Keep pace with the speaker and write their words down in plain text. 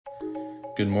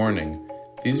Good morning.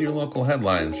 These are your local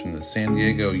headlines from the San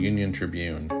Diego Union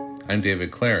Tribune. I'm David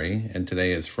Clary, and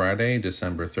today is Friday,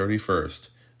 December 31st,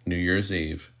 New Year's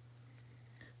Eve.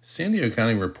 San Diego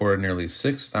County reported nearly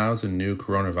 6,000 new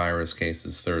coronavirus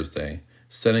cases Thursday,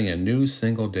 setting a new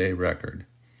single-day record.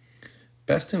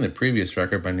 Besting the previous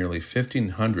record by nearly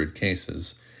 1,500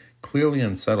 cases, clearly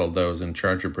unsettled those in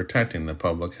charge of protecting the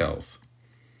public health.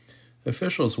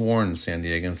 Officials warned San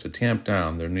Diegans to tamp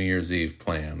down their New Year's Eve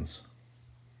plans.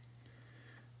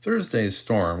 Thursday's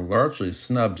storm largely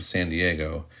snubbed San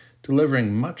Diego,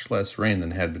 delivering much less rain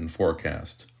than had been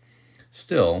forecast.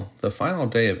 Still, the final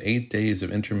day of 8 days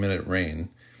of intermittent rain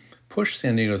pushed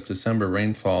San Diego's December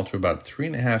rainfall to about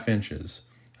 3.5 inches,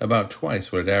 about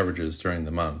twice what it averages during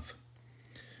the month.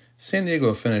 San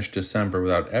Diego finished December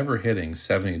without ever hitting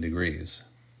 70 degrees.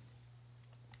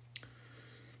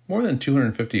 More than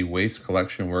 250 waste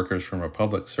collection workers from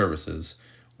Republic Services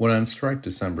went on strike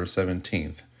December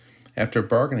 17th, after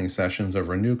bargaining sessions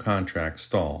over a new contract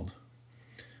stalled.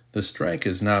 The strike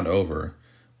is not over,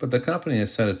 but the company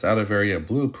has set its out-of-area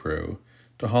blue crew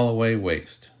to haul away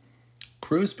waste.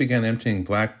 Crews began emptying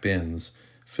black bins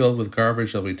filled with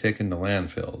garbage that will be taken to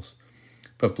landfills,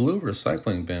 but blue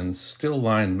recycling bins still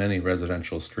line many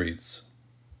residential streets.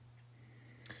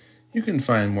 You can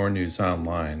find more news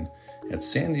online at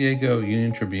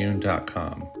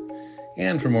SanDiegoUnionTribune.com.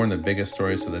 And for more on the biggest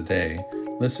stories of the day,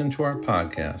 listen to our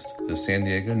podcast, The San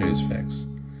Diego News Fix.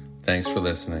 Thanks for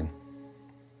listening.